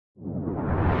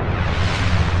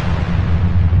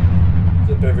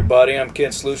up, everybody? I'm Ken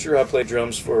Slucher. I play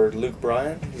drums for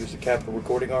Bryan. He was the Capitol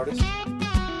recording artist.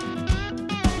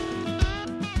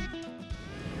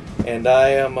 And I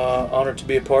am honored to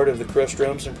be a part of the Crush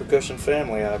Drums and Percussion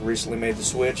family. I recently made the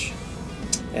switch,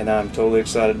 and I'm totally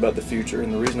excited about the future.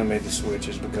 And the reason I made the switch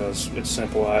is because it's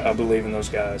simple. I believe in those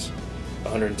guys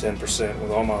 110% with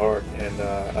all my heart, and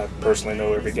I personally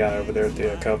know every guy over there at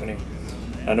the company.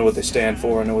 I know what they stand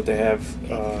for. I know what they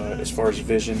have as far as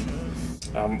vision.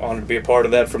 I'm honored to be a part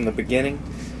of that from the beginning.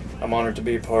 I'm honored to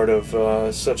be a part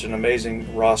of such an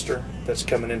amazing roster that's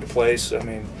coming into place. I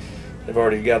mean, they've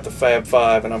already got the Fab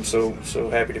Five, and I'm so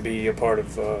happy to be a part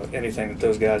of anything that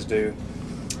those guys do.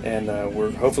 And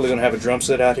we're hopefully going to have a drum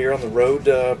set out here on the road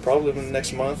probably in the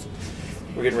next month.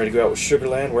 We're getting ready to go out with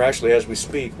Sugarland. We're actually, as we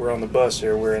speak, we're on the bus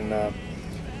here. We're in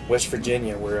West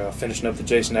Virginia. We're finishing up the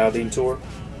Jason Aldean tour.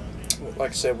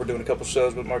 Like I said, we're doing a couple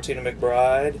shows with Martina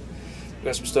McBride. We've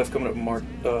got some stuff coming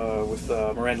up with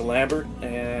Miranda Lambert,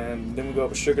 and then we go up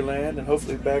with Sugarland, and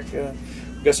hopefully back.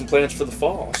 We've got some plans for the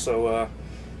fall. So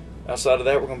outside of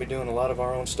that, we're going to be doing a lot of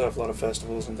our own stuff, a lot of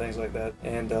festivals and things like that.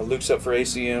 And Luke's up for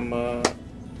ACM,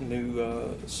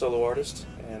 new solo artist,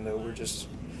 and we're just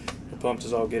pumped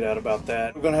as all get out about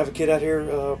that. We're going to have a kit out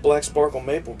here, Black Sparkle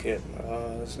Maple kit.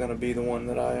 It's going to be the one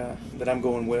that I'm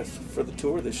going with for the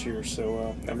tour this year.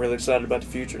 So I'm really excited about the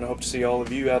future, and I hope to see all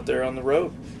of you out there on the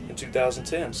road in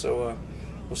 2010. So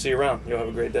we'll see you around. Y'all have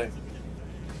a great day.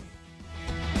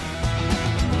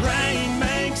 Rain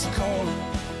makes a corner.